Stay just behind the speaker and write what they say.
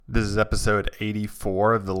This is episode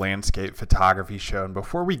 84 of the Landscape Photography Show. And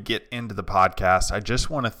before we get into the podcast, I just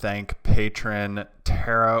want to thank patron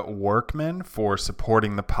Tara Workman for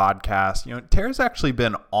supporting the podcast. Tara's actually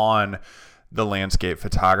been on the Landscape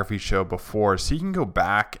Photography Show before, so you can go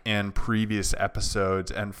back in previous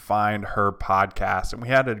episodes and find her podcast. And we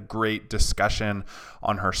had a great discussion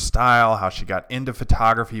on her style, how she got into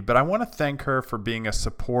photography. But I want to thank her for being a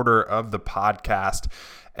supporter of the podcast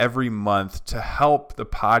every month to help the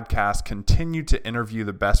podcast continue to interview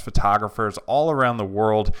the best photographers all around the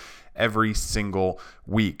world every single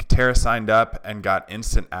week. Tara signed up and got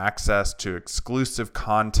instant access to exclusive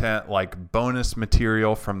content like bonus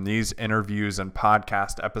material from these interviews and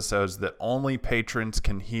podcast episodes that only patrons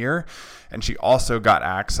can hear. And she also got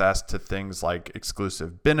access to things like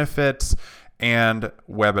exclusive benefits and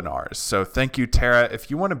webinars. So thank you, Tara.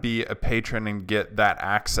 If you want to be a patron and get that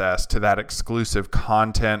access to that exclusive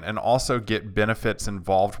content and also get benefits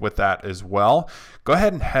involved with that as well, go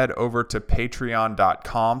ahead and head over to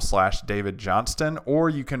patreon.com/David Johnston,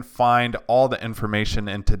 or you can find all the information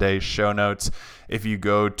in today's show notes if you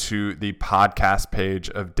go to the podcast page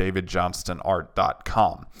of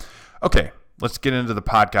davidjohnstonart.com. Okay. Let's get into the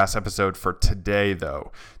podcast episode for today,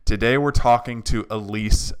 though. Today, we're talking to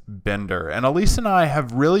Alyce Bender. And Alyce and I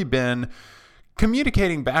have really been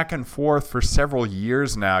communicating back and forth for several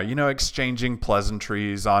years now, exchanging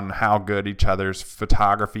pleasantries on how good each other's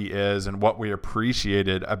photography is and what we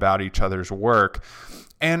appreciated about each other's work.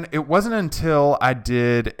 And it wasn't until I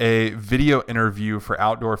did a video interview for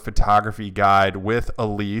Outdoor Photography Guide with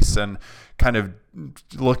Alyce and kind of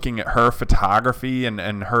looking at her photography and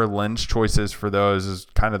her lens choices for those is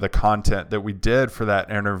kind of the content that we did for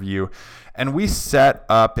that interview. And we set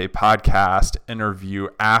up a podcast interview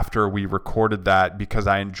after we recorded that because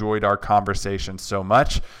I enjoyed our conversation so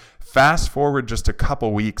much. Fast forward just a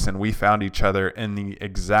couple weeks and we found each other in the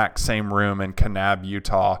exact same room in Kanab,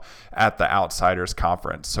 Utah at the Outsiders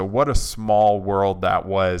Conference. So what a small world that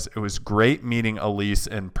was. It was great meeting Alyce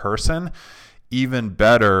in person. Even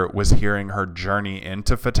better was hearing her journey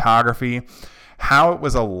into photography, how it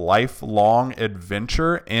was a lifelong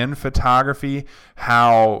adventure in photography,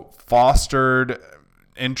 how fostered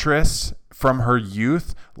interests from her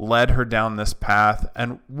youth led her down this path,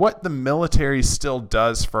 and what the military still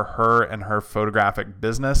does for her and her photographic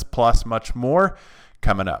business, plus much more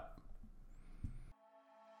coming up.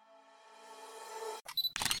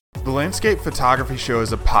 The Landscape Photography Show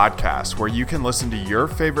is a podcast where you can listen to your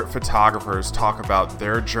favorite photographers talk about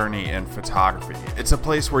their journey in photography. It's a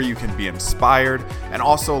place where you can be inspired and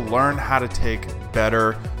also learn how to take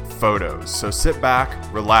better photos. So sit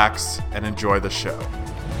back, relax, and enjoy the show.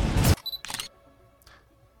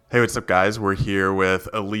 Hey, what's up, guys? We're here with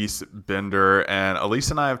Alyce Bender, and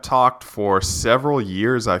Alyce and I have talked for several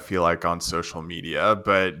years, I feel like, on social media,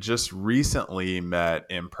 but just recently met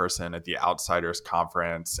in person at the Outsiders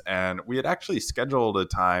Conference, and we had actually scheduled a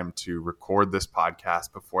time to record this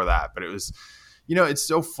podcast before that, but it was, it's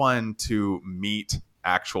so fun to meet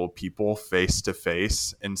actual people face to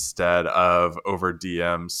face instead of over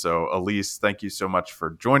DMs. So Alyce, thank you so much for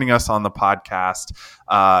joining us on the podcast,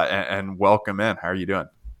 and welcome in. How are you doing?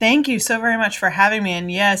 Thank you so very much for having me.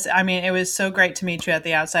 And yes, it was so great to meet you at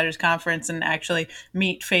the Outsiders Conference and actually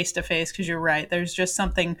meet face to face, because you're right. There's just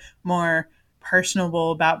something more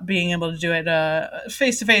personable about being able to do it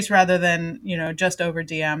face to face rather than, just over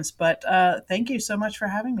DMs. But thank you so much for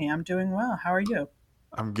having me. I'm doing well. How are you?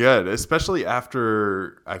 I'm good, especially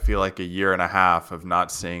after I feel like a year and a half of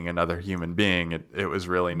not seeing another human being. It was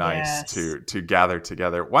really nice to gather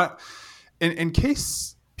together. What, in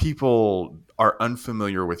case people are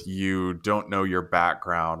unfamiliar with you, don't know your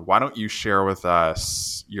background, why don't you share with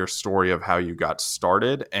us your story of how you got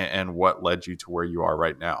started and what led you to where you are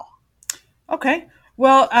right now? Okay.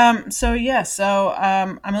 Well, I'm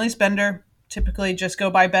Alyce Bender, typically just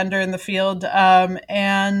go by Bender in the field. I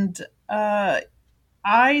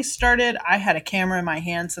had a camera in my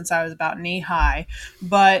hand since I was about knee high,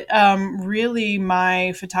 but really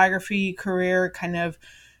my photography career kind of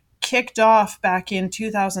kicked off back in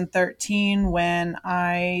 2013 when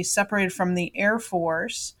I separated from the Air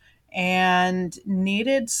Force and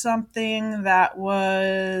needed something that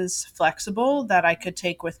was flexible that I could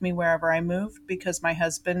take with me wherever I moved, because my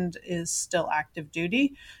husband is still active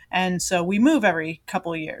duty. And so we move every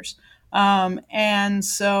couple of years. And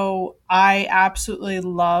so I absolutely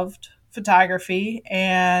loved photography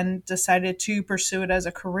and decided to pursue it as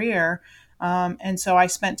a career. And so I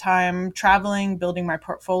spent time traveling, building my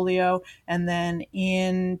portfolio. And then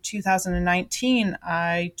in 2019,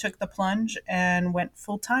 I took the plunge and went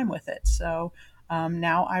full time with it. So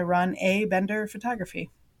now I run A Bender Photography.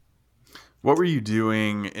 What were you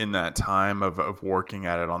doing in that time of working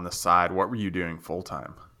at it on the side? What were you doing full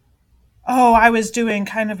time? Oh, I was doing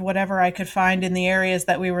kind of whatever I could find in the areas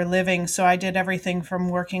that we were living. So I did everything from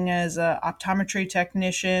working as a optometry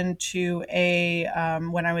technician to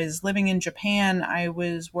when I was living in Japan, I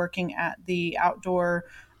was working at the outdoor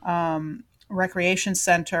recreation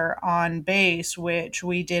center on base, which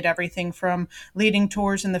we did everything from leading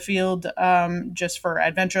tours in the field just for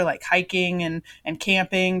adventure, like hiking and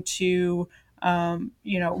camping, to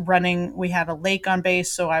running. We had a lake on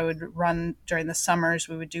base, so I would run during the summers.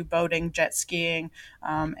 We would do boating, jet skiing,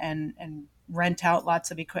 and rent out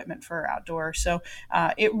lots of equipment for outdoor. So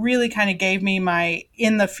it really kind of gave me my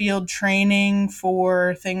in the field training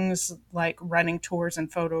for things like running tours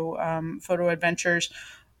and photo adventures.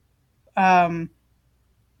 Um,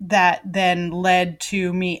 that then led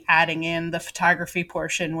to me adding in the photography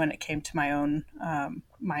portion when it came to my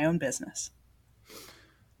own business.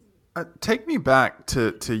 Take me back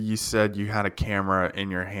to you said you had a camera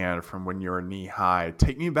in your hand from when you were knee high.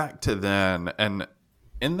 Take me back to then, and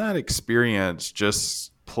in that experience,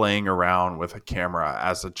 just playing around with a camera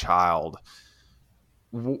as a child.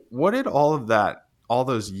 What did all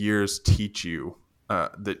those years teach you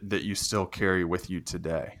that you still carry with you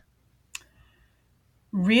today?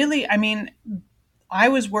 Really, I mean, I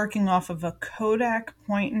was working off of a Kodak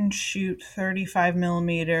point and shoot 35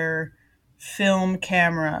 millimeter film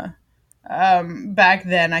camera back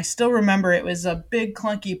then. I still remember it was a big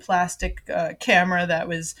clunky plastic camera that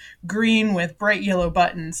was green with bright yellow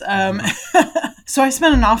buttons. So I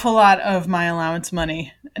spent an awful lot of my allowance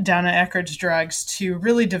money down at Eckerd's Drugs to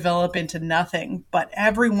really develop into nothing. But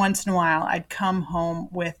every once in a while, I'd come home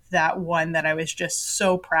with that one that I was just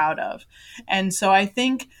so proud of. And so I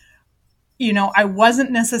think, I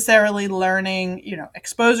wasn't necessarily learning,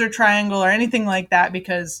 exposure triangle or anything like that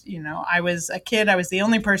because, I was a kid. I was the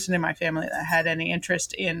only person in my family that had any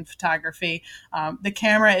interest in photography. The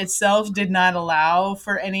camera itself did not allow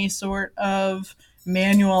for any sort of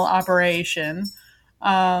manual operation.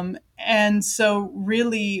 And so,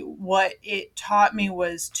 really, what it taught me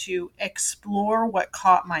was to explore what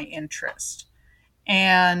caught my interest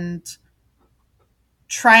and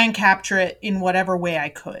try and capture it in whatever way I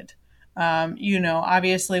could.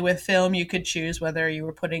 Obviously with film, you could choose whether you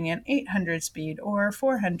were putting in 800 speed or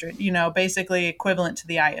 400, basically equivalent to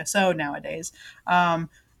the ISO nowadays.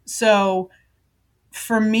 So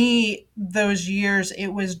for me, those years, it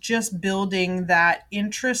was just building that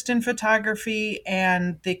interest in photography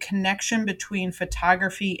and the connection between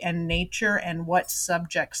photography and nature and what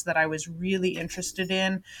subjects that I was really interested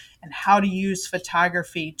in and how to use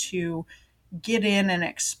photography to get in and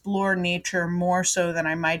explore nature more so than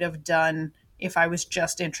I might have done if I was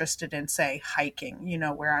just interested in, say, hiking,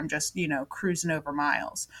 where I'm just, cruising over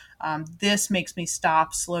miles. This makes me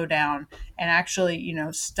stop, slow down, and actually,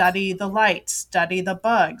 study the lights, study the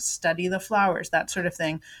bugs, study the flowers, that sort of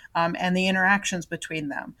thing, and the interactions between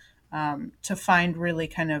them. To find really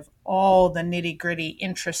kind of all the nitty gritty,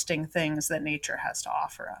 interesting things that nature has to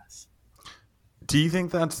offer us. Do you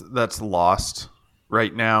think that's lost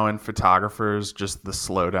right now in photographers, just the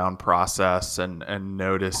slowdown process and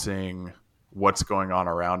noticing what's going on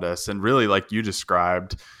around us? And really, like you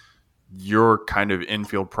described, your kind of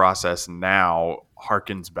infield process now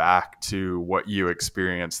harkens back to what you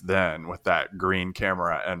experienced then with that green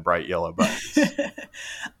camera and bright yellow buttons.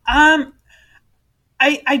 um,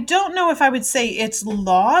 I don't know if I would say it's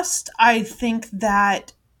lost. I think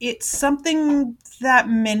that it's something that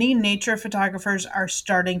many nature photographers are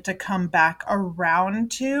starting to come back around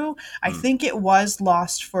to. I Mm. think it was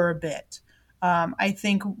lost for a bit. I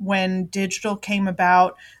think when digital came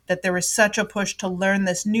about, that there was such a push to learn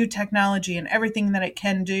this new technology and everything that it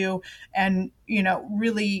can do, and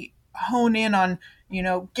really hone in on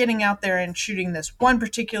getting out there and shooting this one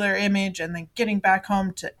particular image and then getting back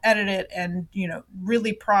home to edit it and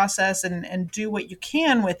really process and do what you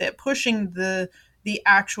can with it, pushing the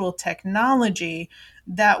actual technology,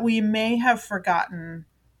 that we may have forgotten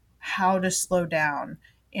how to slow down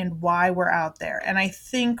and why we're out there. And I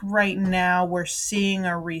think right now we're seeing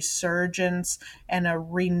a resurgence and a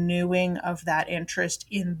renewing of that interest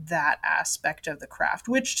in that aspect of the craft,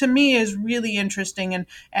 which to me is really interesting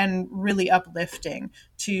and really uplifting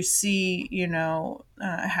to see,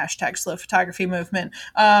 hashtag slow photography movement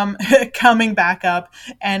coming back up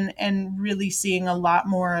and really seeing a lot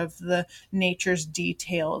more of the nature's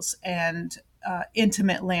details and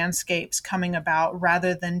intimate landscapes coming about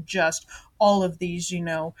rather than just all of these,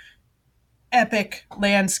 epic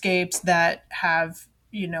landscapes that have,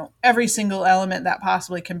 every single element that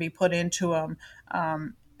possibly can be put into them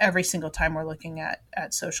every single time we're looking at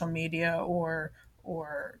social media or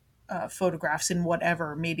photographs in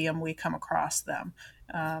whatever medium we come across them.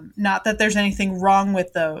 Not that there's anything wrong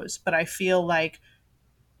with those, but I feel like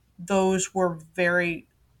those were very,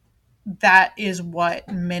 that is what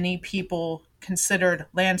many people considered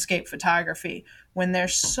landscape photography, when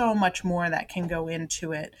there's so much more that can go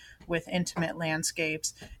into it with intimate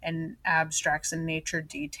landscapes and abstracts and nature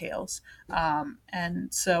details.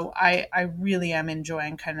 And so I really am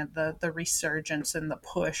enjoying kind of the resurgence and the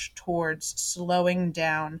push towards slowing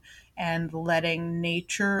down and letting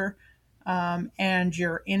nature, and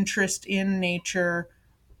your interest in nature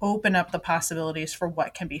open up the possibilities for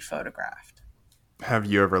what can be photographed. Have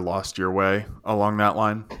you ever lost your way along that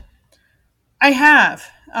line? I have.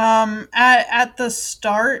 At the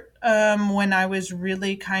start, when I was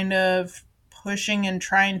really kind of pushing and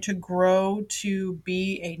trying to grow to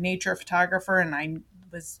be a nature photographer, and I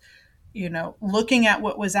was, looking at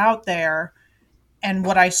what was out there, and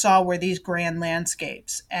what I saw were these grand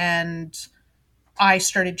landscapes. And I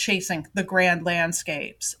started chasing the grand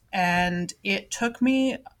landscapes. And it took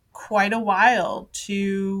me quite a while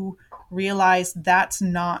to realize that's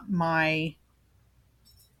not my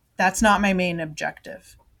main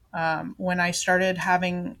objective. When I started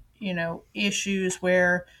having, issues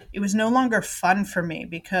where it was no longer fun for me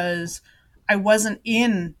because I wasn't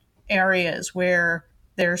in areas where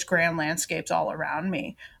there's grand landscapes all around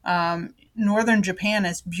me. Northern Japan,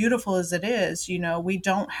 as beautiful as it is, we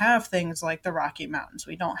don't have things like the Rocky Mountains.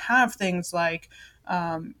 We don't have things like,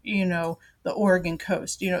 the Oregon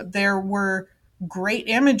coast. There were great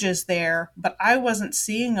images there, but I wasn't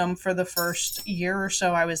seeing them for the first year or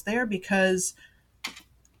so I was there because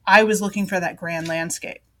I was looking for that grand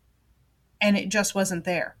landscape and it just wasn't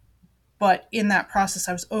there. But in that process,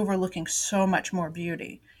 I was overlooking so much more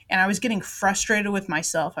beauty, and I was getting frustrated with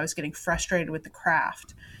myself. I was getting frustrated with the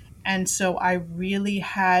craft. And so I really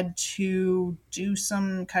had to do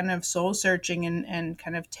some kind of soul searching, and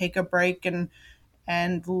kind of take a break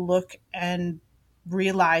and look and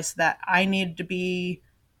realize that I needed to be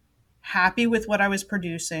happy with what I was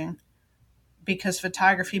producing because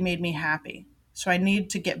photography made me happy. So I needed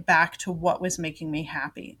to get back to what was making me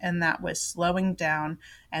happy. And that was slowing down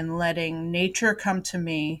and letting nature come to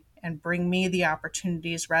me and bring me the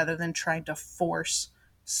opportunities rather than trying to force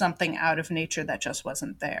something out of nature that just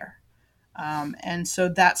wasn't there. And so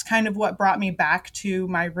that's kind of what brought me back to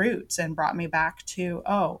my roots and brought me back to,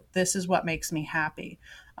 oh, this is what makes me happy.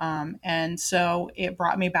 And so it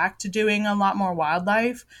brought me back to doing a lot more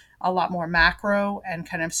wildlife, a lot more macro and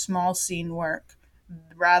kind of small scene work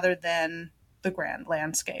rather than the grand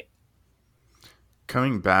landscape.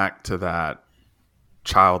 Coming back to that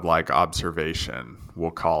childlike observation,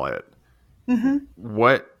 we'll call it,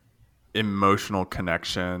 what emotional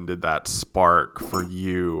connection did that spark for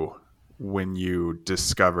you when you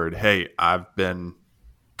discovered, hey, I've been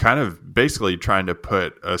kind of basically trying to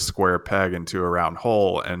put a square peg into a round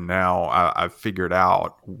hole, and now I've figured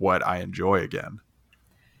out what I enjoy again?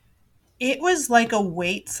 It was like a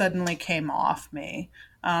weight suddenly came off me,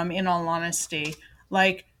 in all honesty.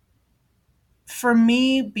 Like, for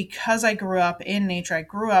me, because I grew up in nature, I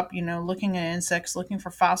grew up, looking at insects, looking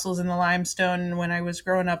for fossils in the limestone when I was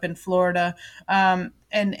growing up in Florida,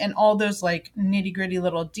 and all those like nitty gritty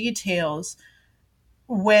little details.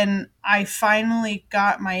 When I finally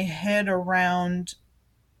got my head around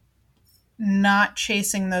not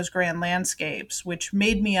chasing those grand landscapes, which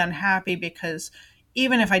made me unhappy because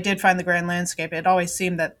even if I did find the grand landscape, it always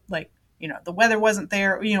seemed that, like, the weather wasn't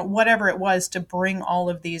there, whatever it was to bring all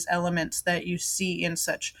of these elements that you see in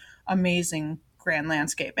such amazing grand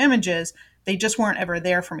landscape images, they just weren't ever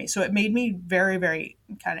there for me. So it made me very, very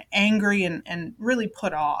kind of angry and really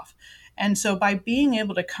put off. And so by being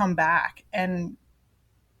able to come back and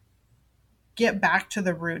get back to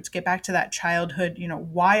the roots, get back to that childhood,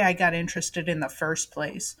 why I got interested in the first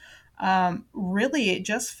place. Really, it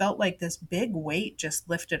just felt like this big weight just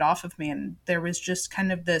lifted off of me. And there was just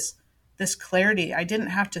kind of this clarity. I didn't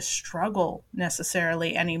have to struggle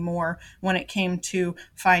necessarily anymore when it came to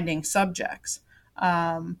finding subjects,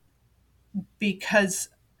 because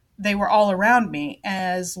they were all around me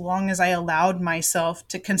as long as I allowed myself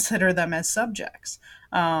to consider them as subjects.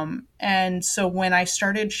 And so when I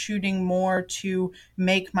started shooting more to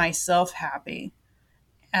make myself happy,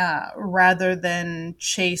 rather than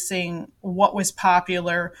chasing what was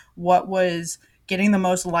popular, what was getting the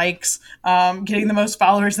most likes, getting the most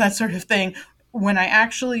followers, that sort of thing, when I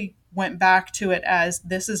actually went back to it as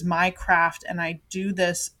this is my craft and I do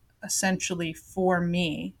this essentially for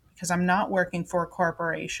me, because I'm not working for a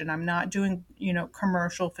corporation. I'm not doing,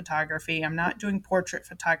 commercial photography. I'm not doing portrait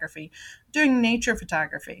photography. I'm doing nature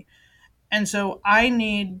photography. And so I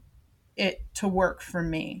need it to work for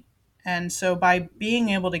me. And so by being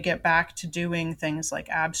able to get back to doing things like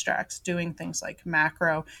abstracts, doing things like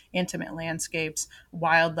macro, intimate landscapes,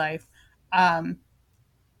 wildlife, um,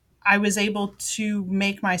 I was able to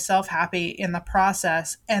make myself happy in the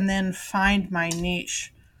process and then find my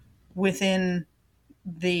niche within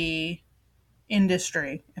the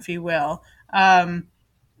industry, if you will,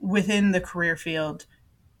 within the career field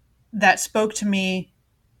that spoke to me.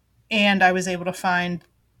 And I was able to find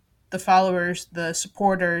the followers, the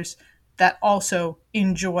supporters that also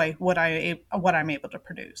enjoy what I'm able to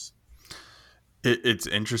produce. It's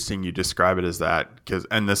interesting you describe it as that, because,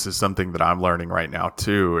 and this is something that I'm learning right now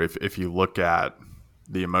too. If you look at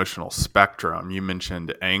the emotional spectrum, you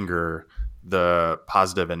mentioned anger, the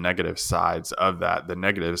positive and negative sides of that. The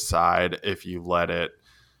negative side, if you let it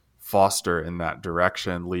foster in that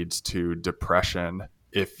direction, leads to depression.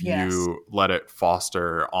 If Yes. you let it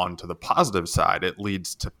foster onto the positive side, it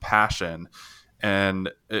leads to passion. And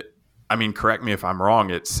I mean, correct me if I'm wrong,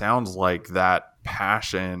 it sounds like that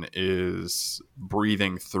passion is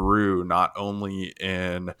breathing through not only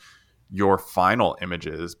in your final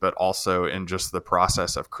images, but also in just the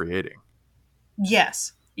process of creating.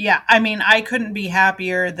 Yes. Yeah. I mean, I couldn't be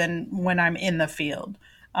happier than when I'm in the field,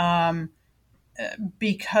 um,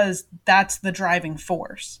 because that's the driving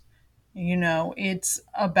force. It's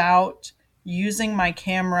about using my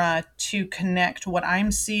camera to connect what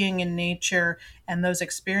I'm seeing in nature and those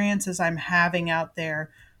experiences I'm having out there.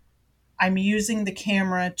 I'm using the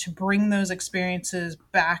camera to bring those experiences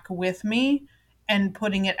back with me and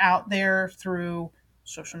putting it out there through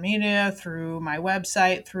social media, through my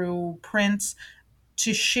website, through prints,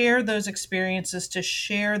 to share those experiences, to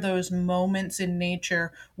share those moments in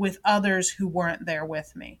nature with others who weren't there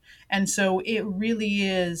with me. And so it really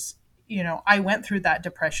is, I went through that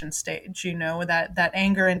depression stage, that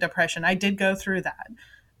anger and depression. I did go through that.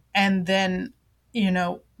 And then,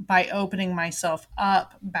 by opening myself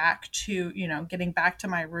up back to, getting back to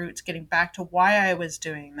my roots, getting back to why I was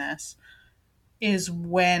doing this, is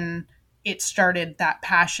when it started, that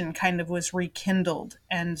passion kind of was rekindled.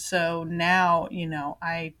 And so now,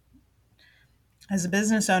 as a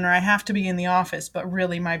business owner, I have to be in the office, but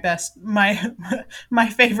really my my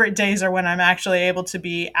favorite days are when I'm actually able to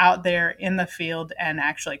be out there in the field and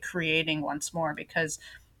actually creating once more, because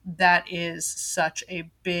that is such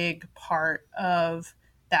a big part of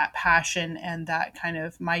that passion, and that kind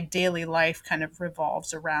of my daily life kind of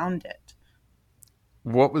revolves around it.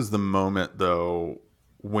 What was the moment though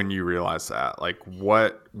when you realized that? Like,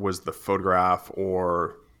 what was the photograph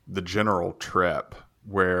or the general trip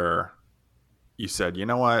where you said, you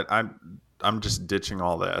know what, I'm just ditching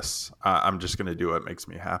all this. I'm just going to do what makes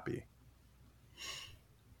me happy.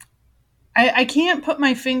 I can't put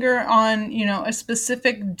my finger on, a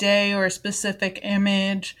specific day or a specific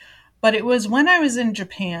image, but it was when I was in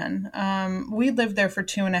Japan. We lived there for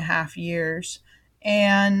 2.5 years,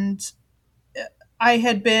 and I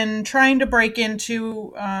had been trying to break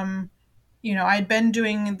into, I'd been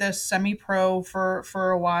doing this semi pro for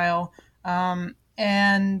a while.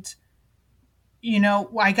 And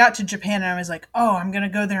I got to Japan and I was like, oh, I'm going to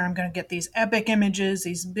go there. I'm going to get these epic images,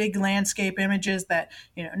 these big landscape images that,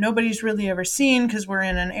 nobody's really ever seen, because we're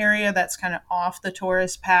in an area that's kind of off the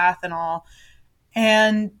tourist path and all.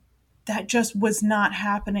 And that just was not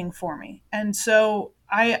happening for me. And so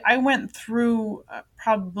I went through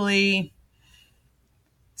probably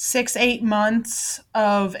 6, 8 months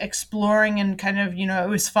of exploring, and kind of, it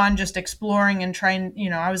was fun just exploring and trying.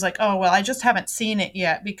 I was like, oh, well, I just haven't seen it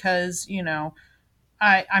yet because,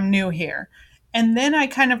 I'm new here. And then I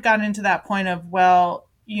kind of got into that point of, well,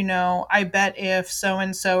 I bet if so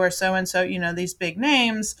and so or so and so, these big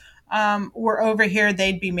names, were over here,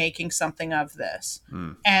 they'd be making something of this.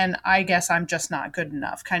 Mm. And I guess I'm just not good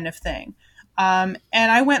enough, kind of thing. And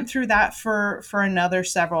I went through that for another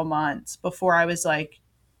several months before I was like,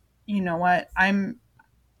 you know what, I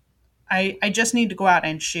just need to go out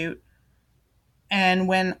and shoot. And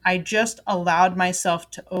when I just allowed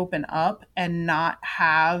myself to open up and not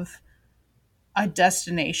have a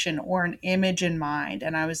destination or an image in mind,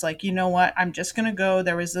 and I was like, you know what, I'm just going to go.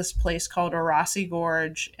 There was this place called Orasi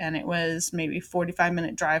Gorge, and it was maybe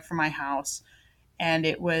 45-minute drive from my house. And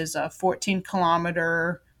it was a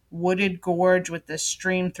 14-kilometer wooded gorge with this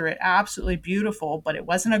stream through it. Absolutely beautiful, but it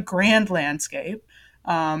wasn't a grand landscape.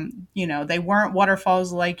 They weren't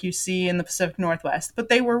waterfalls like you see in the Pacific Northwest, but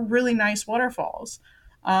they were really nice waterfalls.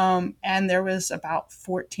 And there was about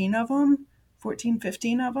 14 of them, 14,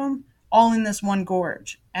 15 of them, all in this one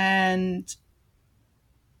gorge. And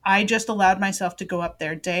I just allowed myself to go up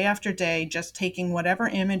there day after day, just taking whatever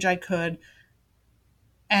image I could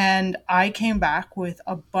And I came back with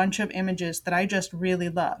a bunch of images that I just really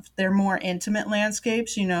loved. They're more intimate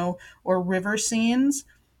landscapes, or river scenes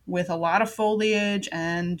with a lot of foliage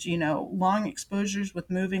and, long exposures with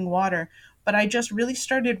moving water. But I just really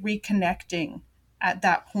started reconnecting at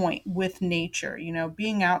that point with nature,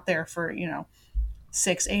 being out there for,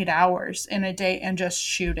 6, 8 hours in a day and just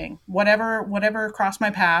shooting whatever crossed my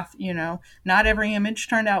path. Not every image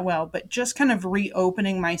turned out well, but just kind of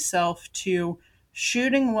reopening myself to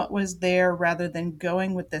shooting what was there rather than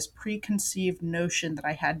going with this preconceived notion that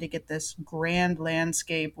I had to get this grand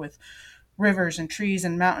landscape with rivers and trees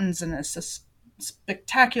and mountains and a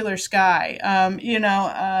spectacular sky.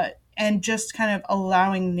 And just kind of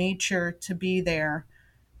allowing nature to be there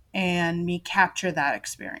and me capture that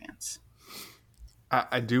experience.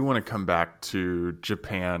 I do want to come back to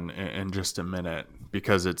Japan in just a minute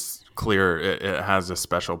because it's clear it has a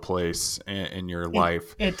special place in your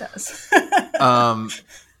life. It does.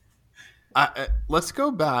 Let's go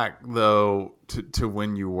back, though, to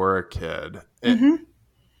when you were a kid.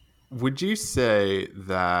 Would you say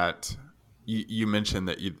that you mentioned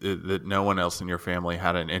that that no one else in your family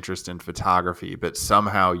had an interest in photography, but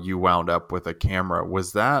somehow you wound up with a camera?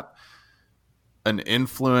 Was that an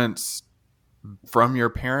influence from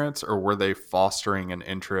your parents, or were they fostering an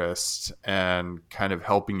interest and kind of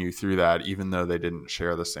helping you through that, even though they didn't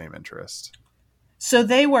share the same interest? So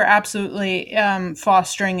they were absolutely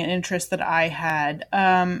fostering an interest that I had.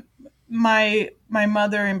 My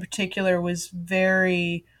mother in particular was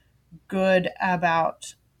very good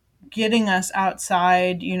about getting us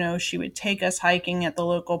outside. She would take us hiking at the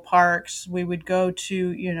local parks. We would go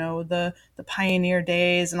to, the Pioneer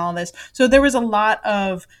Days and all this. So there was a lot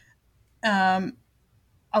of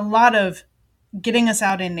getting us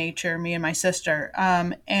out in nature, me and my sister.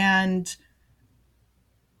 And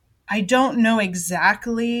I don't know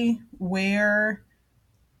exactly where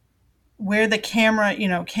the camera,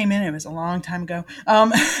 came in. It was a long time ago.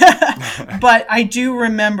 But I do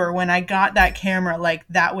remember when I got that camera, like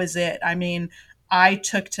that was it. I mean, I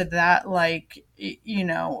took to that like,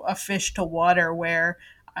 a fish to water, where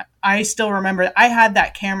I still remember I had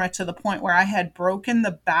that camera to the point where I had broken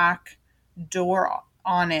the back door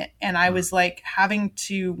on it, and I was like having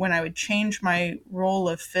to, when I would change my roll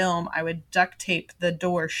of film, I would duct tape the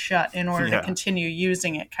door shut in order to continue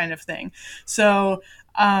using it, kind of thing. So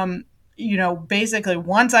basically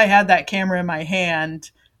once I had that camera in my hand,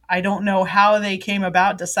 I don't know how they came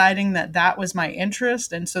about deciding that that was my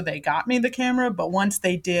interest, and so they got me the camera. But once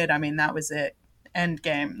they did, I mean, that was it. End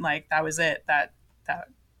game. Like that was it.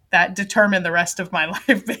 That determined the rest of my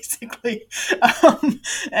life, basically.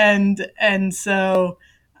 And so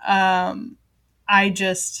I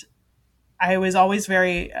was always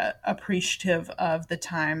very appreciative of the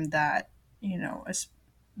time that,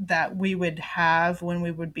 that we would have when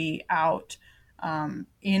we would be out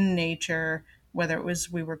in nature, whether it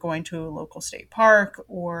was we were going to a local state park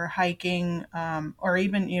or hiking, or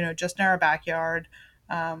even, just in our backyard,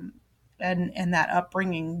 and that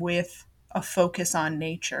upbringing with a focus on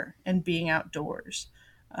nature and being outdoors.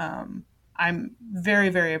 I'm very,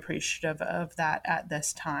 very appreciative of that at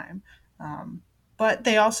this time. But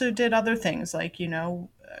they also did other things, like, I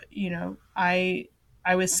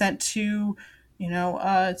was sent to,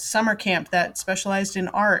 a summer camp that specialized in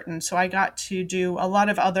art. And so I got to do a lot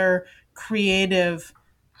of other creative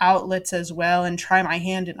outlets as well and try my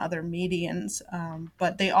hand in other mediums.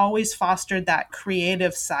 But they always fostered that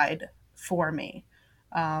creative side for me.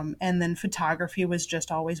 And then photography was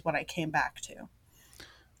just always what I came back to.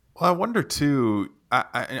 Well, I wonder too,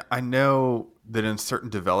 I know that in certain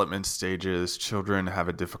development stages, children have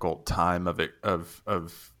a difficult time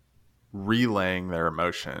of relaying their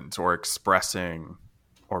emotions or expressing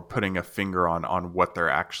or putting a finger on what they're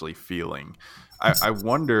actually feeling. I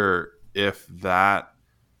wonder if that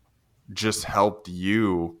just helped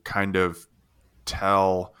you kind of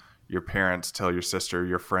tell your parents, tell your sister,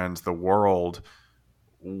 your friends, the world,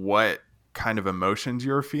 what kind of emotions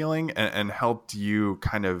you're feeling, and helped you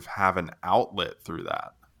kind of have an outlet through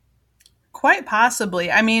that. Quite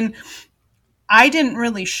possibly. I mean, I didn't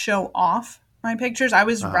really show off my pictures. I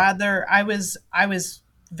was I was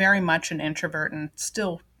very much an introvert and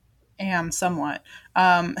still am somewhat.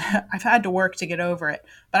 I've had to work to get over it,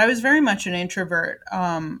 but I was very much an introvert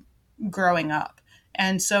growing up.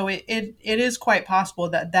 And so it is quite possible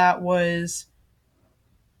that that was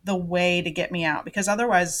the way to get me out, because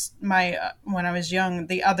otherwise when I was young,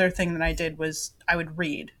 the other thing that I did was I would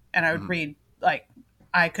read, and I would read, like,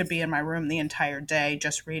 I could be in my room the entire day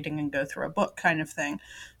just reading and go through a book, kind of thing.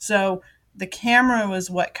 So the camera was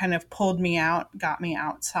what kind of pulled me out, got me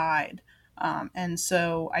outside. And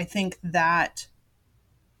so I think that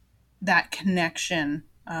that connection,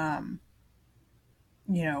 my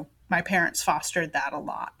parents fostered that a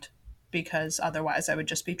lot because otherwise I would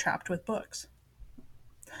just be trapped with books.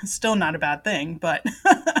 Still not a bad thing, but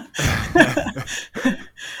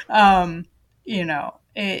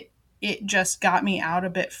it just got me out a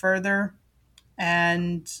bit further.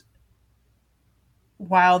 And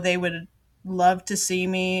while they would love to see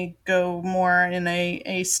me go more in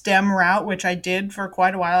a STEM route, which I did for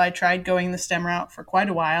quite a while. I tried going the STEM route for quite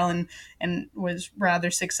a while and was rather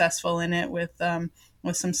successful in it with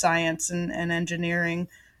some science and engineering.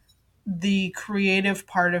 The creative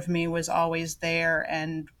part of me was always there.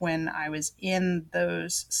 And when I was in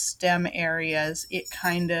those STEM areas, it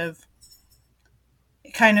kind of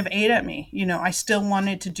ate at me. I still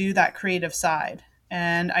wanted to do that creative side.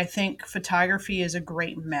 And I think photography is a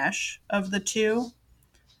great mesh of the two.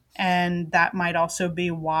 And that might also be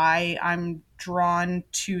why I'm drawn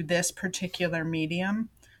to this particular medium,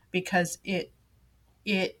 because it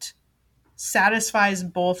satisfies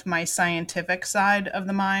both my scientific side of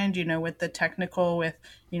the mind, with the technical, with,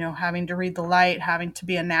 having to read the light, having to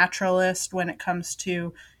be a naturalist when it comes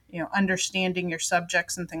to, understanding your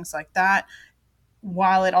subjects and things like that,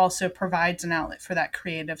 while it also provides an outlet for that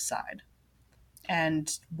creative side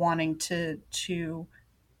and wanting to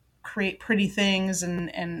create pretty things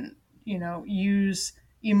and use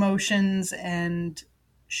emotions and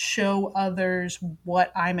show others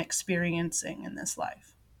what I'm experiencing in this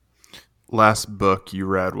life. Last book you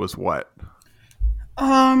read was what?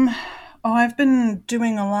 I've been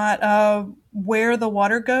doing a lot. Where the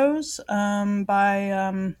Water Goes,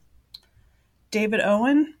 by David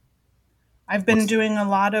Owen. I've been doing a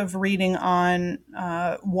lot of reading on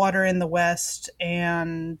water in the West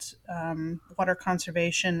and water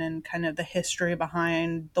conservation and kind of the history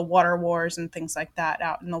behind the water wars and things like that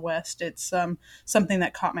out in the West. It's something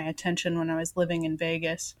that caught my attention when I was living in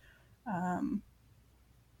Vegas.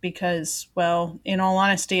 Because, well, in all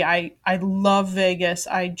honesty, I love Vegas.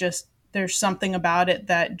 There's something about it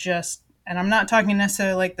that just, and I'm not talking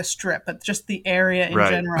necessarily like the Strip, but just the area in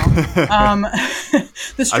general.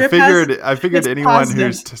 The Strip I figured anyone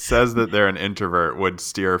positive. who says that they're an introvert would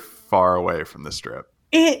steer far away from the Strip.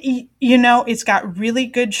 It's got really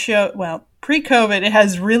good well, pre-COVID, it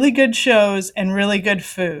has really good shows and really good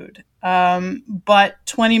food. But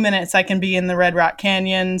 20 minutes I can be in the Red Rock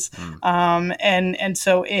Canyons. And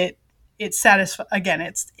so it satisfies, again,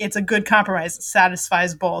 it's a good compromise. It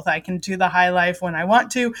satisfies both. I can do the high life when I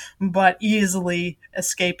want to, but easily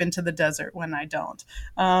escape into the desert when I don't.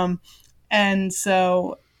 And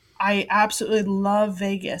so I absolutely love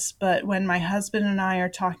Vegas, but when my husband and I are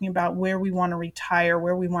talking about where we want to retire,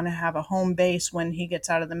 where we want to have a home base when he gets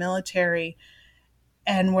out of the military,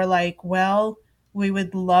 and we're like, well, we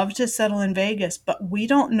would love to settle in Vegas, but we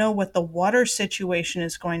don't know what the water situation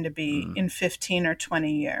is going to be in 15 or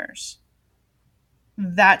 20 years.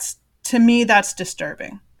 To me, that's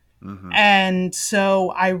disturbing. Mm-hmm. And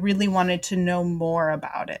so I really wanted to know more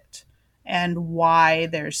about it and why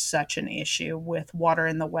there's such an issue with water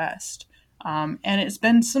in the West. And it's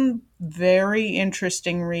been some very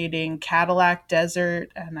interesting reading. Cadillac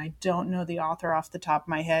Desert, and I don't know the author off the top of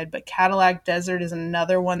my head, but Cadillac Desert is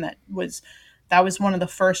another one that was one of the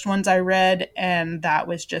first ones I read, and that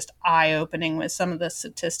was just eye-opening with some of the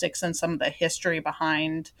statistics and some of the history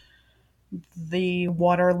behind the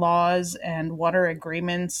water laws and water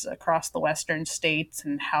agreements across the Western states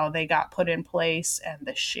and how they got put in place and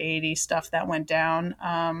the shady stuff that went down.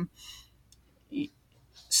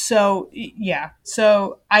 So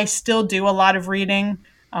I still do a lot of reading.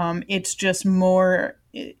 It's just more,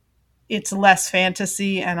 it's less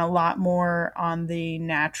fantasy and a lot more on the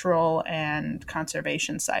natural and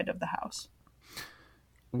conservation side of the house.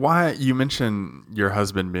 Why, you mentioned your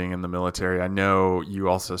husband being in the military. I know you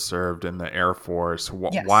also served in the Air Force.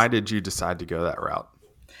 Yes. Why did you decide to go that route?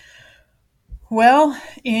 Well,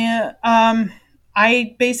 I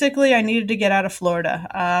needed to get out of Florida.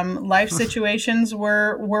 Life situations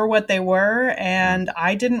were what they were, and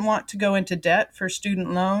I didn't want to go into debt for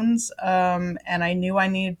student loans. And I knew I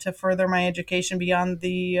needed to further my education beyond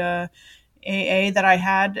the AA that I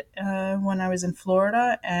had when I was in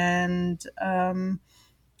Florida.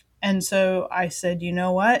 And so I said, you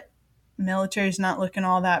know what? Military's not looking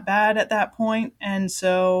all that bad at that point. And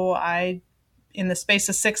so in the space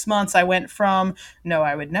of 6 months, I went from, no,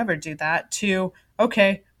 I would never do that, to,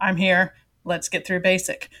 okay, I'm here. Let's get through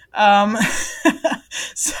basic.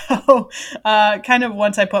 So kind of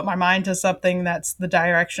once I put my mind to something, that's the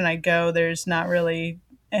direction I go. There's not really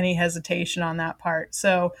any hesitation on that part.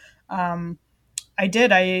 So I I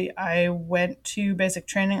did. I went to basic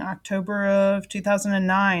training October of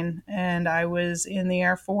 2009, and I was in the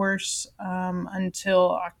Air Force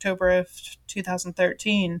until October of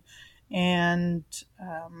 2013. And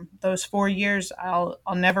those 4 years, I'll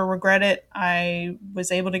never regret it. I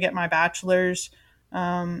was able to get my bachelor's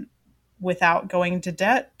without going into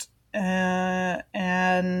debt, and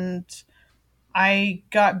I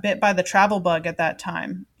got bit by the travel bug at that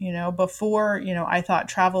time. Before, I thought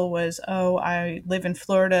travel was, oh, I live in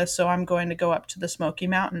Florida, so I'm going to go up to the Smoky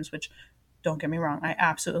Mountains, which, don't get me wrong, I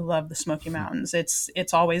absolutely love the Smoky Mountains.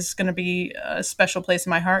 It's always going to be a special place in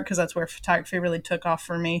my heart because that's where photography really took off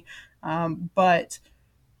for me. But,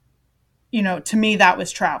 to me, that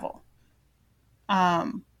was travel.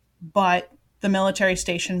 But the military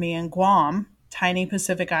stationed me in Guam, tiny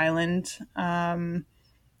Pacific island.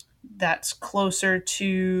 That's closer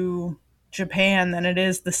to Japan than it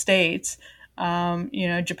is the States.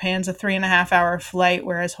 Japan's a 3.5 hour flight,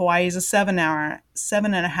 whereas Hawaii is a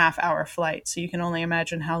 7.5 hour flight. So you can only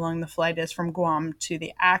imagine how long the flight is from Guam to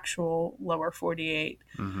the actual lower 48.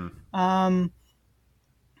 Mm-hmm.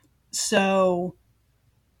 So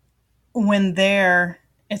when there,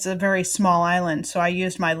 it's a very small island. So I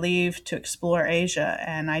used my leave to explore Asia,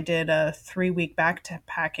 and I did a 3-week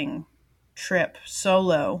backpacking trip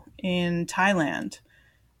solo in Thailand.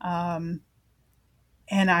 And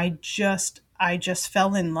I just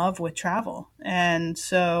fell in love with travel. And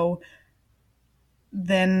so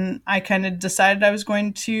then I kind of decided I was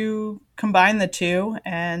going to combine the two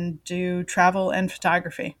and do travel and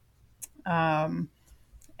photography. And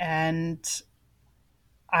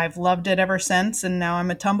I've loved it ever since. And now I'm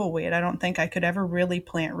a tumbleweed. I don't think I could ever really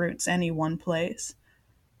plant roots any one place.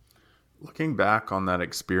 Looking back on that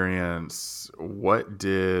experience, what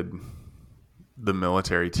did the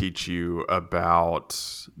military teach you about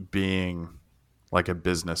being like a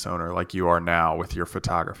business owner like you are now with your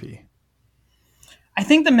photography? I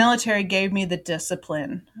think the military gave me the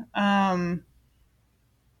discipline. I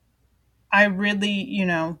really,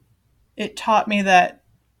 it taught me that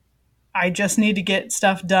I just need to get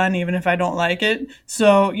stuff done even if I don't like it.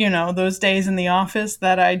 So, those days in the office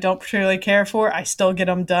that I don't particularly care for, I still get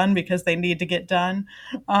them done because they need to get done.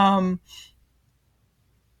 And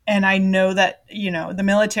I know that, the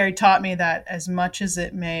military taught me that as much as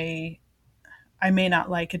I may not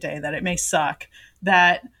like a day, that it may suck,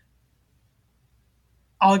 that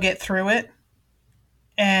I'll get through it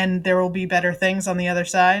and there will be better things on the other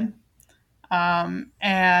side.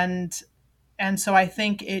 And so I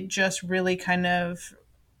think it just really kind of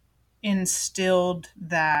instilled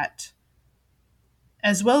that,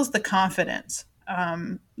 as well as the confidence.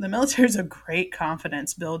 The military is a great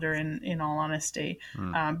confidence builder, in all honesty,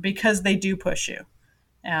 because they do push you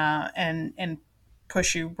and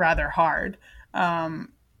push you rather hard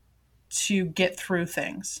to get through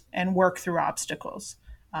things and work through obstacles,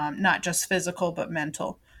 not just physical but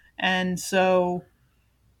mental. And so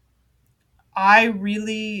I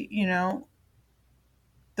really,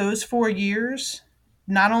 those 4 years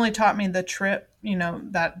not only taught me the trip,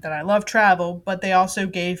 that I love travel, but they also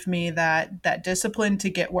gave me that discipline to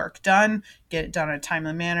get work done, get it done in a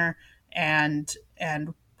timely manner, and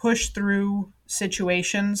push through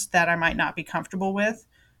situations that I might not be comfortable with.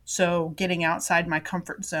 So getting outside my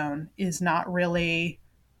comfort zone is not really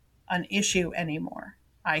an issue anymore.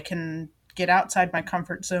 I can get outside my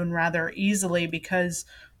comfort zone rather easily because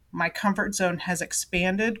my comfort zone has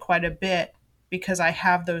expanded quite a bit because I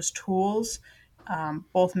have those tools,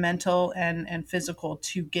 both mental and physical,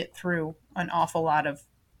 to get through an awful lot of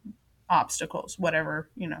obstacles, whatever,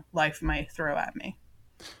 life may throw at me.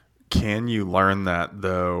 Can you learn that,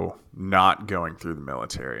 though, not going through the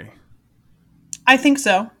military? I think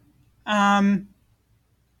so.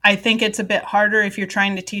 I think it's a bit harder if you're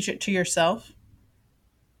trying to teach it to yourself,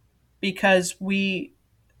 because we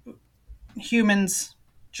humans,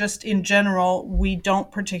 just in general, we don't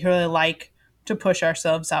particularly like to push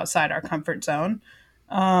ourselves outside our comfort zone.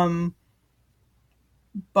 But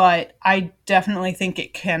I definitely think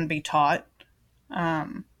it can be taught.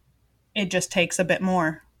 It just takes a bit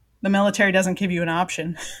more. The military doesn't give you an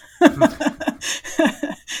option.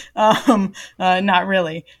 Not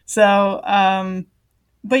really. So,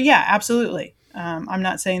 but yeah, absolutely. I'm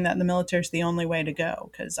not saying that the military is the only way to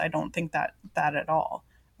go, because I don't think that at all.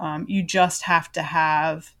 You just have to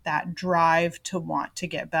have that drive to want to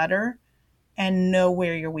get better and know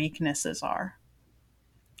where your weaknesses are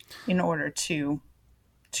in order to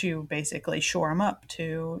basically shore them up,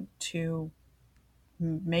 to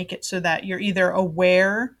make it so that you're either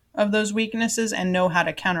aware of those weaknesses and know how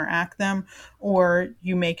to counteract them, or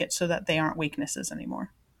you make it so that they aren't weaknesses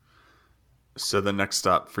anymore. So the next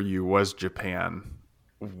stop for you was Japan.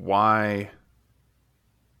 Why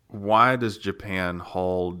why does Japan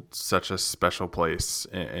hold such a special place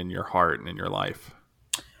in your heart and in your life?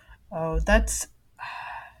 Oh,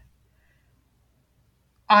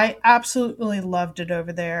 I absolutely loved it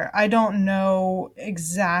over there. I don't know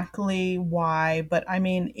exactly why, but I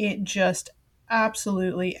mean, it just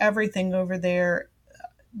absolutely everything over there,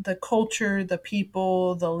 the culture, the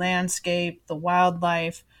people, the landscape, the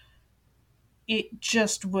wildlife, it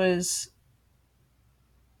just was,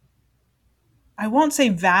 I won't say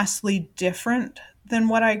vastly different than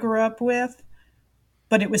what I grew up with,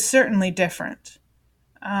 but it was certainly different.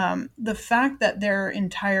 The fact that their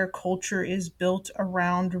entire culture is built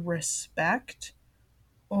around respect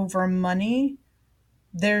over money,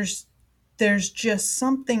 there's there's just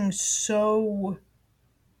something so,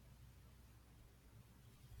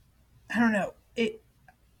 I don't know, it,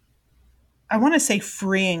 I want to say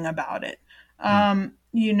freeing about it. Hmm.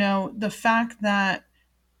 The fact that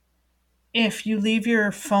if you leave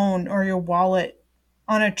your phone or your wallet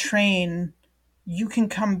on a train, you can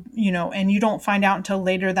come, and you don't find out until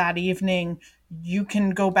later that evening, you can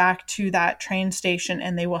go back to that train station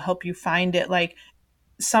and they will help you find it. Like,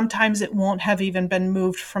 sometimes it won't have even been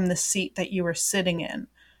moved from the seat that you were sitting in.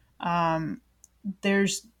 Um,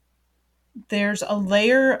 there's there's a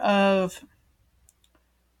layer of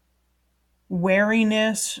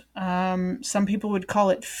wariness. Some people would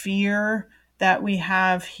call it fear that we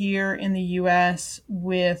have here in the US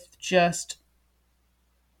with just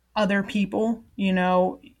other people.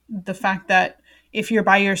 The fact that if you're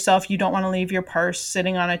by yourself, you don't want to leave your purse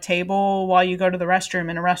sitting on a table while you go to the restroom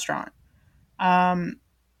in a restaurant. Um,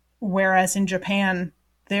 Whereas in Japan,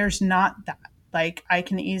 there's not that. Like, I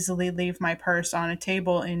can easily leave my purse on a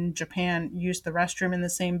table in Japan, use the restroom in the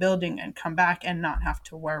same building, and come back and not have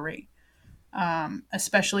to worry.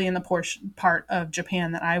 Especially in the part of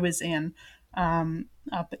Japan that I was in,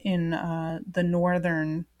 up in the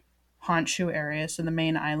northern Honshu area, so the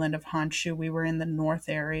main island of Honshu. We were in the north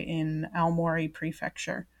area in Aomori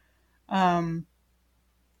Prefecture. Um,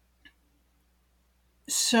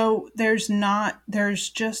 so there's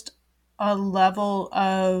just a level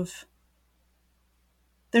of,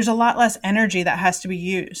 there's a lot less energy that has to be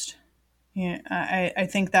used. Yeah, I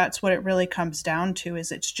think that's what it really comes down to,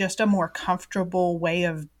 is it's just a more comfortable way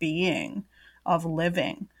of being, of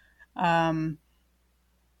living. Um,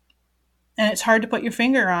 and it's hard to put your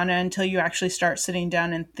finger on it until you actually start sitting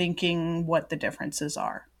down and thinking what the differences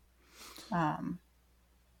are. Um,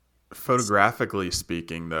 Photographically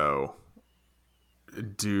speaking, though,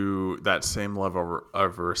 do that same level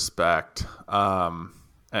of respect,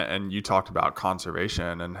 and you talked about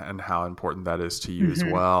conservation and how important that is to you as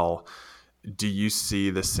mhm. well. Do you see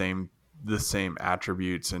the same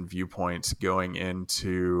attributes and viewpoints going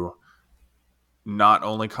into not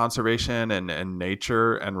only conservation and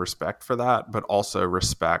nature and respect for that, but also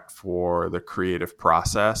respect for the creative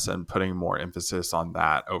process and putting more emphasis on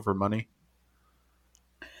that over money?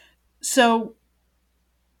 So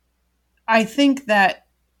I think that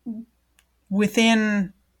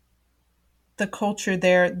within the culture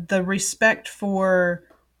there, the respect for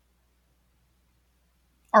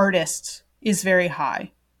artists is very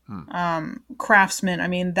high. Hmm. Craftsmen, I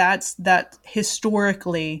mean, that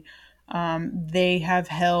historically, they have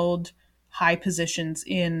held high positions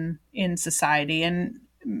in society, and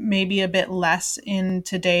maybe a bit less in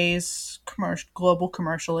today's global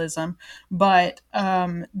commercialism, but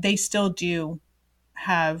they still do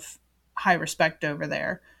have high respect over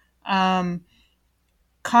there. Um,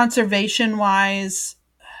 Conservation wise,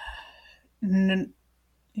 n-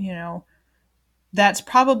 you know, that's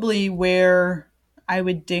probably where I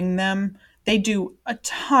would ding them. They do a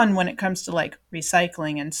ton when it comes to like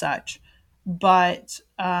recycling and such, but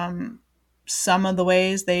some of the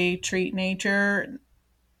ways they treat nature,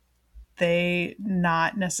 they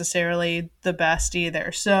not necessarily the best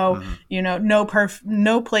either. So Mm-hmm.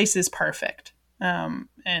 no place is perfect.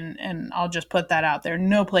 And I'll just put that out there.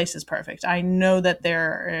 No place is perfect. I know that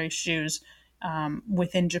there are issues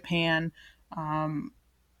within Japan, um,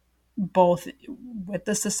 both with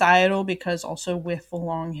the societal, because also with the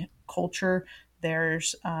long culture,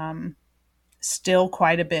 there's still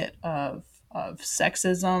quite a bit of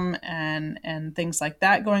sexism and things like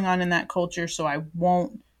that going on in that culture. So I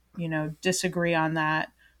won't disagree on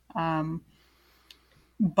that. Um,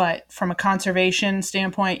 but from a conservation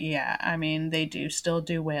standpoint, yeah, I mean, they do still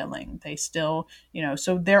do whaling. They still,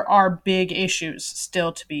 so there are big issues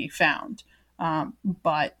still to be found.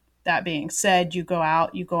 But that being said, you go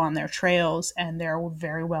out, you go on their trails, and they're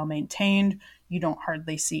very well maintained. You don't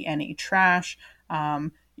hardly see any trash.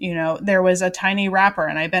 There was a tiny wrapper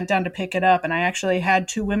and I bent down to pick it up, and I actually had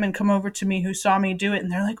two women come over to me who saw me do it,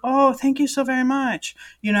 and they're like, "Oh, thank you so very much."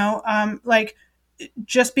 Like,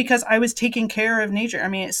 just because I was taking care of nature. I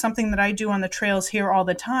mean, it's something that I do on the trails here all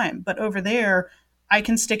the time, but over there I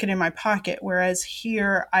can stick it in my pocket, whereas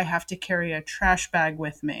here I have to carry a trash bag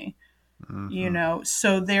with me. Hmm.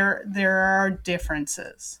 So there are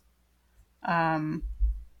differences. Um,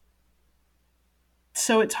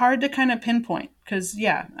 so it's hard to kind of pinpoint because,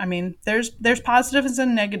 yeah, I mean, there's positives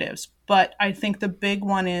and negatives, but I think the big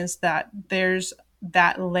one is that there's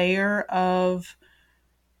that layer of,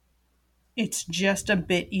 it's just a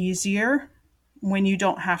bit easier when you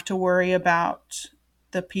don't have to worry about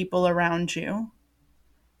the people around you.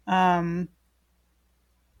 Um,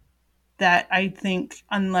 that I think,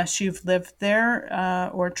 unless you've lived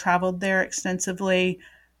there or traveled there extensively,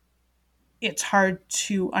 it's hard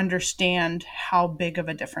to understand how big of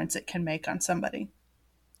a difference it can make on somebody.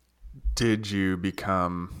 Did you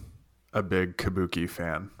become a big Kabuki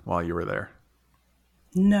fan while you were there?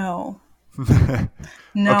 No,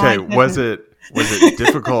 no, Okay, I was didn't. it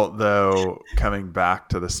difficult though coming back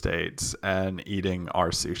to the States and eating our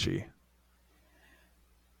sushi?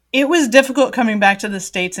 It was difficult coming back to the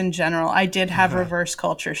States in general. I did have reverse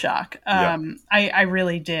culture shock. Yep. I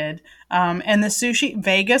really did. And the sushi,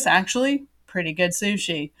 Vegas, actually, pretty good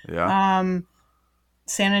sushi. Yeah. Um,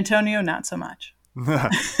 San Antonio, not so much,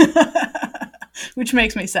 which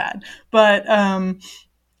makes me sad. But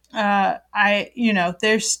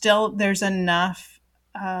there's enough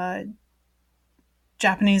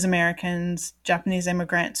Japanese Americans, Japanese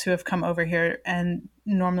immigrants who have come over here, and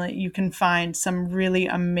normally you can find some really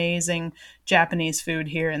amazing Japanese food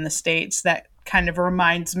here in the States that kind of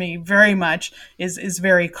reminds me very much, is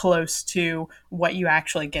very close to what you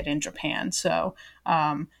actually get in Japan. So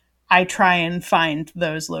I try and find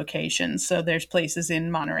those locations. So there's places in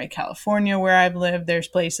Monterey, California, where I've lived. There's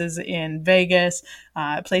places in Vegas,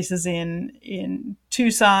 places in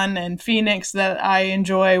Tucson and Phoenix that I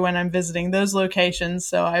enjoy when I'm visiting those locations.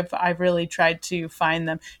 So I've really tried to find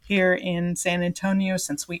them here in San Antonio,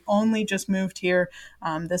 since we only just moved here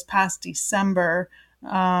this past December.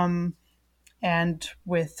 And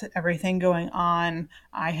with everything going on,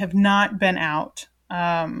 I have not been out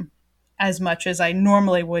as much as I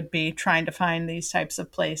normally would be trying to find these types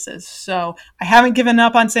of places. So I haven't given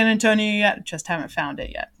up on San Antonio yet, just haven't found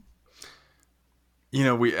it yet.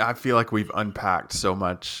 I feel like we've unpacked so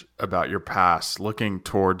much about your past. Looking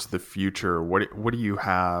towards the future, what do you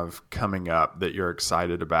have coming up that you're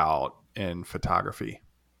excited about in photography?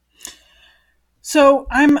 So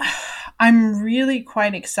I'm really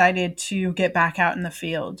quite excited to get back out in the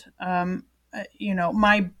field.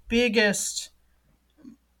 My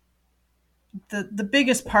the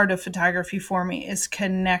biggest part of photography for me is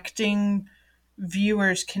connecting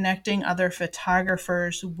viewers, connecting other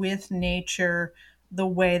photographers with nature the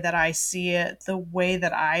way that I see it, the way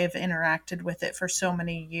that I have interacted with it for so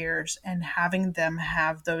many years, and having them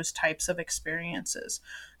have those types of experiences.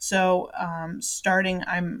 So, I'm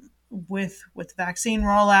with vaccine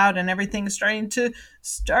rollout and everything starting to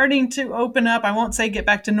open up. I won't say get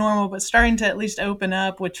back to normal, but starting to at least open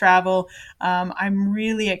up with travel. I'm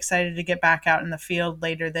really excited to get back out in the field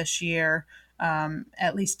later this year,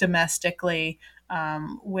 at least domestically,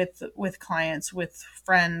 with clients, with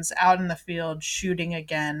friends out in the field shooting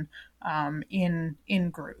again, in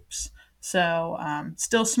groups. So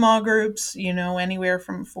still small groups, anywhere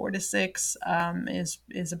from 4 to 6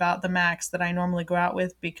 is about the max that I normally go out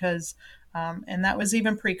with, because and that was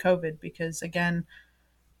even pre-COVID, because again,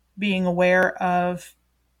 being aware of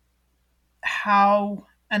how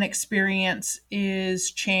an experience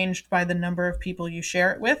is changed by the number of people you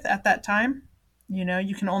share it with at that time.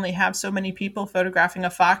 You can only have so many people photographing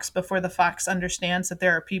a fox before the fox understands that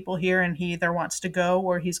there are people here, and he either wants to go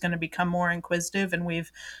or he's going to become more inquisitive. And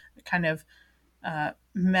we've kind of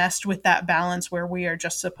messed with that balance where we are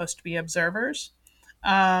just supposed to be observers,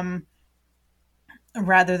 um,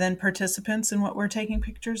 rather than participants in what we're taking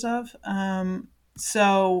pictures of.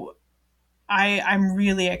 So I'm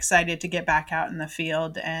really excited to get back out in the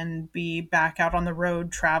field and be back out on the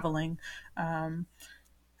road traveling. Um,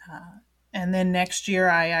 and then next year,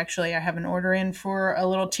 I have an order in for a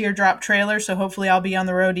little teardrop trailer, so hopefully I'll be on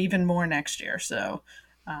the road even more next year. So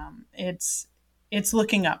it's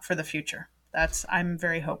looking up for the future. I'm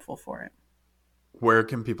very hopeful for it. Where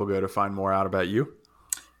can people go to find more out about you?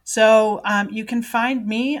 So you can find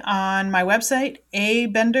me on my website,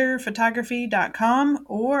 abenderphotography.com,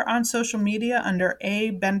 or on social media under A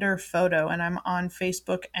Bender Photo. And I'm on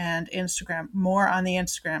Facebook and Instagram, more on the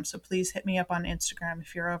Instagram. So please hit me up on Instagram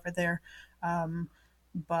if you're over there. Um,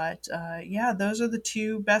 But yeah, those are the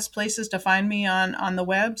two best places to find me on the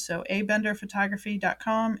web. So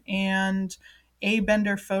abenderphotography.com and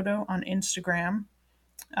abenderphoto on Instagram.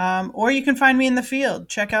 Or you can find me in the field.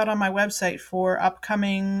 Check out on my website for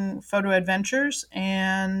upcoming photo adventures.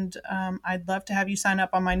 And I'd love to have you sign up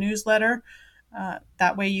on my newsletter.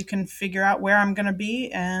 That way you can figure out where I'm going to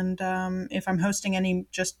be and if I'm hosting any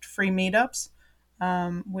just free meetups,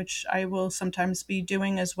 which I will sometimes be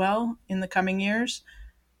doing as well in the coming years,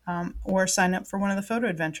 or sign up for one of the photo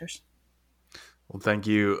adventures. Well, thank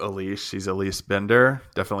you, Alyce. She's Alyce Bender.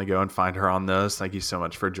 Definitely go and find her on those. Thank you so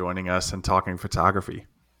much for joining us and talking photography.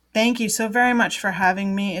 Thank you so very much for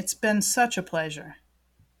having me. It's been such a pleasure.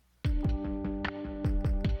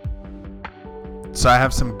 So I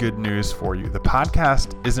have some good news for you. The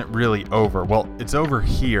podcast isn't really over. Well, it's over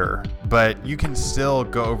here, but you can still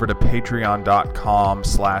go over to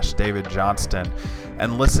patreon.com/David Johnston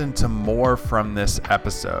and listen to more from this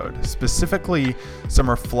episode, specifically some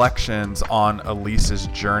reflections on Alyce's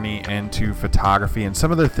journey into photography and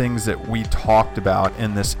some of the things that we talked about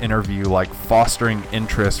in this interview, like fostering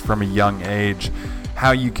interest from a young age,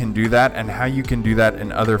 how you can do that and how you can do that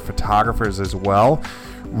in other photographers as well.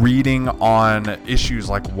 Reading on issues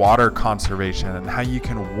like water conservation and how you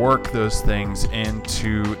can work those things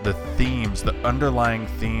into the themes, the underlying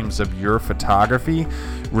themes of your photography,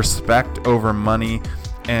 respect over money,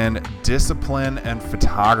 and discipline and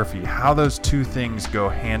photography, how those two things go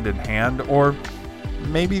hand in hand, or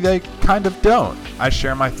maybe they kind of don't. I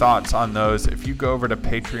share my thoughts on those. If you go over to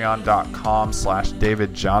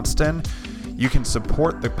patreon.com/David Johnston, you can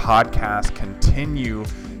support the podcast, continue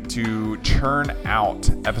to churn out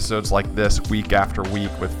episodes like this week after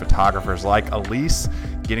week with photographers like Alyce,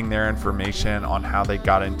 getting their information on how they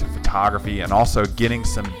got into photography and also getting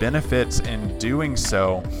some benefits in doing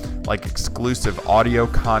so, like exclusive audio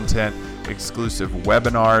content, exclusive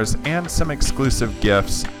webinars, and some exclusive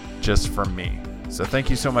gifts just from me. So thank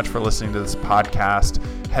you so much for listening to this podcast.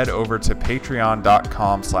 Head over to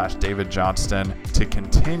patreon.com/David Johnston to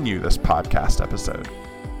continue this podcast episode.